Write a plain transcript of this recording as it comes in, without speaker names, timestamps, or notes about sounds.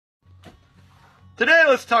Today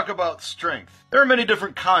let's talk about strength. There are many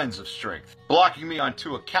different kinds of strength. Blocking me on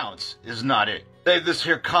 2 accounts is not it. Save this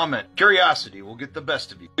here comment. Curiosity will get the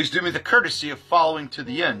best of you. Please do me the courtesy of following to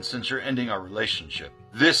the end since you're ending our relationship.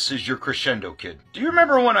 This is your crescendo, kid. Do you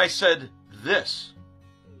remember when I said this?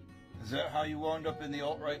 Is that how you wound up in the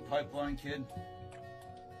alt-right pipeline, kid?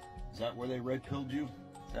 Is that where they red-pilled you?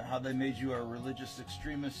 Is that how they made you a religious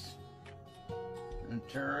extremist and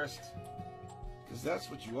terrorist? Because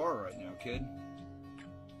that's what you are right now, kid.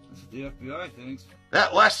 That's what the FBI thinks.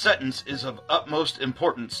 That last sentence is of utmost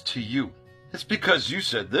importance to you. It's because you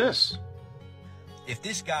said this. If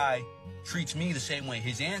this guy treats me the same way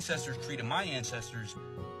his ancestors treated my ancestors,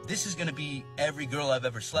 this is going to be every girl I've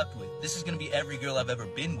ever slept with. This is going to be every girl I've ever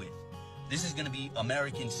been with. This is going to be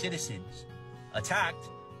American citizens attacked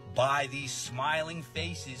by these smiling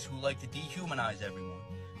faces who like to dehumanize everyone,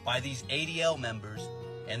 by these ADL members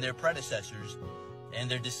and their predecessors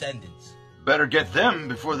and their descendants. Better get them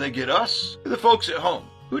before they get us. The folks at home,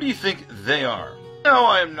 who do you think they are? No,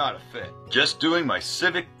 I am not a Fed. Just doing my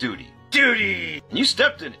civic duty. Duty! And you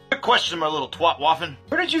stepped in it. Quick question, my little twat waffin.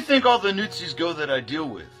 Where did you think all the Newtsies go that I deal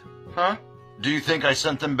with? Huh? Do you think I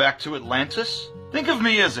sent them back to Atlantis? Think of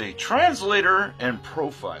me as a translator and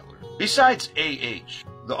profiler. Besides A.H.,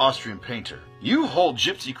 the Austrian painter, you hold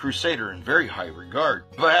Gypsy Crusader in very high regard.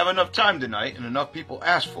 If I have enough time tonight and enough people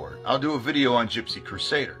ask for it, I'll do a video on Gypsy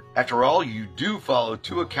Crusader. After all, you do follow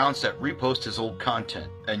 2 accounts that repost his old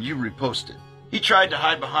content, and you repost it. He tried to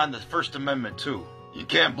hide behind the First Amendment too. You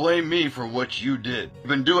can't blame me for what you did. You've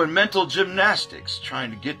been doing mental gymnastics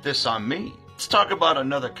trying to get this on me. Let's talk about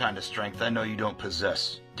another kind of strength I know you don't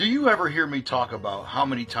possess. Do you ever hear me talk about how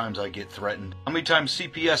many times I get threatened? How many times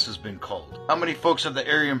CPS has been called? How many folks of the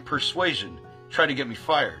Aryan persuasion try to get me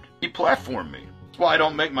fired? You platform me. That's why I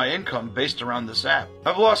don't make my income based around this app.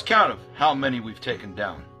 I've lost count of how many we've taken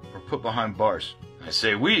down or put behind bars. I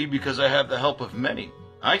say we because I have the help of many.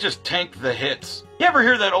 I just tank the hits. You ever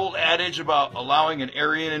hear that old adage about allowing an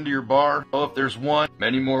Aryan into your bar? Oh, if there's one,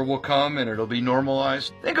 many more will come and it'll be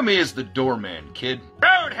normalized. Think of me as the doorman, kid.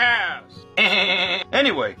 Roadhouse!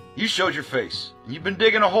 Anyway, you showed your face. And you've been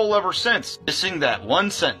digging a hole ever since, missing that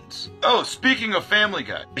one sentence. Oh, speaking of Family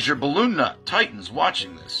Guy, is your balloon nut Titans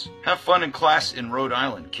watching this? Have fun in class in Rhode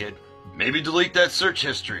Island, kid. Maybe delete that search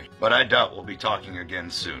history, but I doubt we'll be talking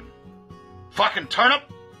again soon. Fucking turnip!